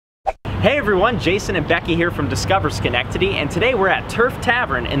Hey everyone, Jason and Becky here from Discover Schenectady, and today we're at Turf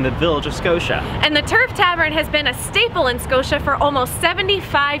Tavern in the Village of Scotia. And the Turf Tavern has been a staple in Scotia for almost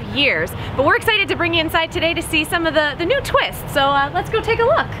 75 years, but we're excited to bring you inside today to see some of the new twists, so let's go take a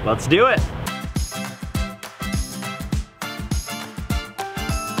look. Let's do it.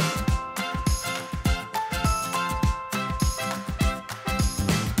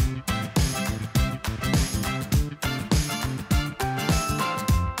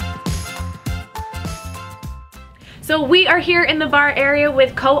 So we are here in the bar area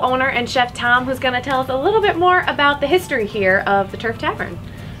with co-owner and Chef Tom, who's going to tell us a little bit more about the history here of the Turf Tavern.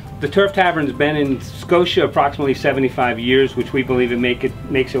 The Turf Tavern's been in Scotia approximately 75 years, which we believe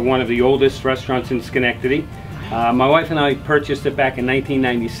makes it one of the oldest restaurants in Schenectady. My wife and I purchased it back in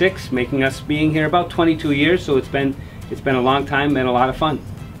 1996, making us being here about 22 years, so it's been a long time and a lot of fun.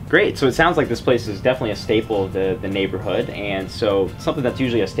 Great, so it sounds like this place is definitely a staple of the neighborhood, and so something that's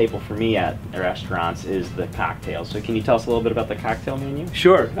usually a staple for me at restaurants is the cocktails. So can you tell us a little bit about the cocktail menu?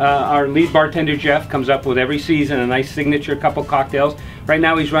 Sure. Our lead bartender, Jeff, comes up with every season a nice signature couple cocktails. Right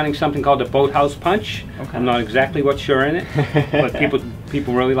now he's running something called the Boathouse Punch. Okay. I'm not exactly what's sure in it, but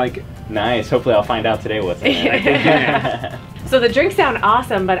people really like it. Nice. Hopefully I'll find out today what's in it. So the drinks sound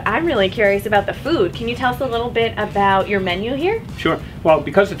awesome, but I'm really curious about the food. Can you tell us a little bit about your menu here? Sure. Well,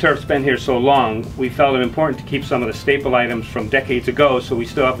 because the Turf's been here so long, we felt it important to keep some of the staple items from decades ago, so we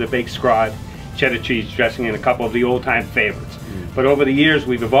still have the baked scrod, cheddar cheese dressing, and a couple of the old-time favorites. But over the years,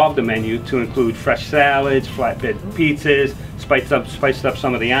 we've evolved the menu to include fresh salads, flatbread pizzas, spiced up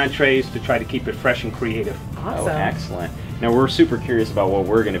some of the entrees to try to keep it fresh and creative. Awesome. Oh, excellent. Now we're super curious about what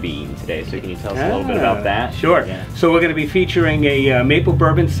we're going to be eating today, so can you tell us a little bit about that? Sure. Yeah. So we're going to be featuring a maple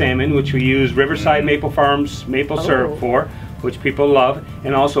bourbon salmon, which we use Riverside Maple Farms maple syrup for, which people love,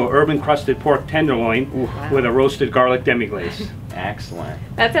 and also urban crusted pork tenderloin with a roasted garlic demi-glace. Excellent.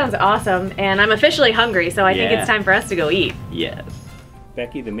 That sounds awesome, and I'm officially hungry, so I think it's time for us to go eat. Yes.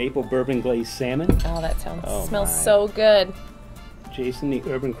 Becky, the maple bourbon glazed salmon. Oh, that smells so good. Jason, the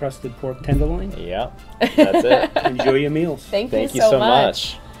urban crusted pork tenderloin. Yep, that's it. Enjoy your meals. Thank you so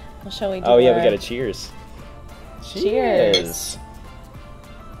much. Well, shall we do we got a cheers. Cheers.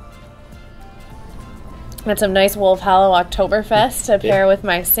 Got some nice Wolf Hollow Oktoberfest to pair with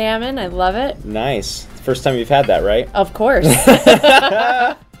my salmon. I love it. Nice. First time you've had that, right? Of course.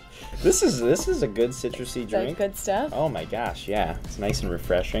 This is a good citrusy drink. Good stuff. Oh my gosh, yeah. It's nice and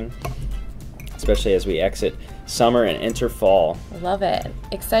refreshing, especially as we exit summer and enter fall. Love it.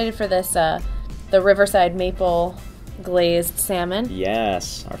 Excited for this, the Riverside Maple glazed salmon.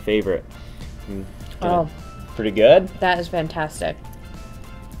 Yes, our favorite. Oh, pretty good. That is fantastic.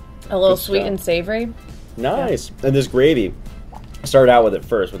 A little sweet and savory. Nice. Yeah. And this gravy, start out with it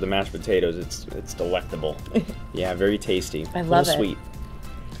first with the mashed potatoes. It's delectable. Yeah, very tasty. I love it. Sweet.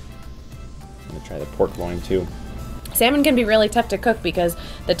 I'm gonna try the pork loin too. Salmon can be really tough to cook because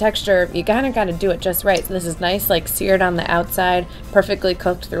the texture, you kind of got to do it just right. So this is nice, like seared on the outside, perfectly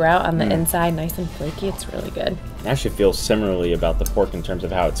cooked throughout on the inside, nice and flaky. It's really good. I actually feel similarly about the pork in terms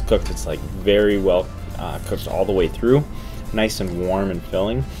of how it's cooked. It's like very well cooked all the way through, nice and warm and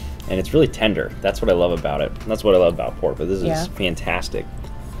filling, and it's really tender. That's what I love about it. That's what I love about pork, but this is fantastic.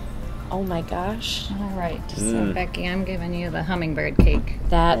 Oh my gosh. All right, so Becky, I'm giving you the hummingbird cake.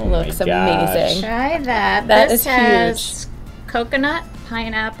 That looks amazing. Try that. This has coconut,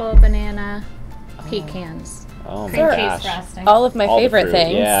 pineapple, banana, pecans. Oh my cream gosh. cheese frosting. All of my favorite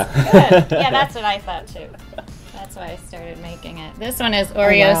things. Yeah. Good. Yeah, that's what I thought too. That's why I started making it. This one is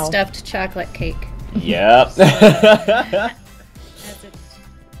Oreo stuffed chocolate cake. Yep.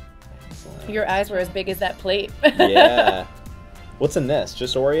 Your eyes were as big as that plate. Yeah. What's in this?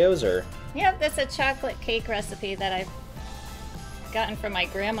 Just Oreos or? Yeah, that's a chocolate cake recipe that I've gotten from my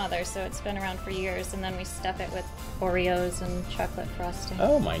grandmother, so it's been around for years, and then we stuff it with Oreos and chocolate frosting.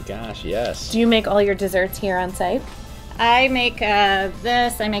 Oh my gosh, yes. Do you make all your desserts here on site? I make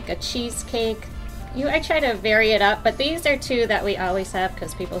this, I make a cheesecake. I try to vary it up, but these are two that we always have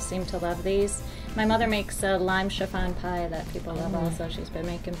because people seem to love these. My mother makes a lime chiffon pie that people love also. She's been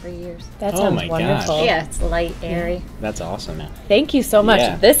making for years. That sounds wonderful. Gosh. Yeah, it's light, airy. That's awesome. Thank you so much.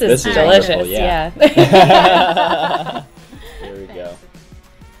 Yeah. This is delicious. Yeah. Here we go.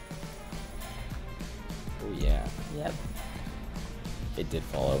 Oh yeah. Yep. It did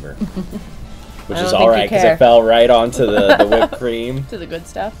fall over. Which is all right because it fell right onto the whipped cream. To the good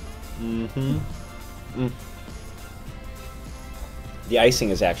stuff. Mm-hmm. The icing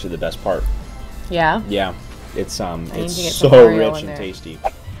is actually the best part. Yeah? Yeah. It's so rich and tasty.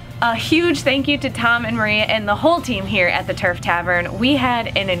 A huge thank you to Tom and Maria and the whole team here at the Turf Tavern. We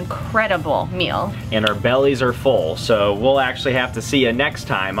had an incredible meal. And our bellies are full, so we'll actually have to see you next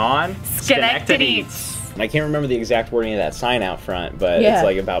time on SchenectadEATS. And I can't remember the exact wording of that sign out front, but Yeah. it's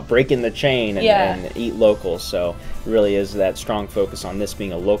like about breaking the chain and, Yeah. and eat local. So it really is that strong focus on this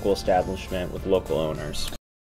being a local establishment with local owners.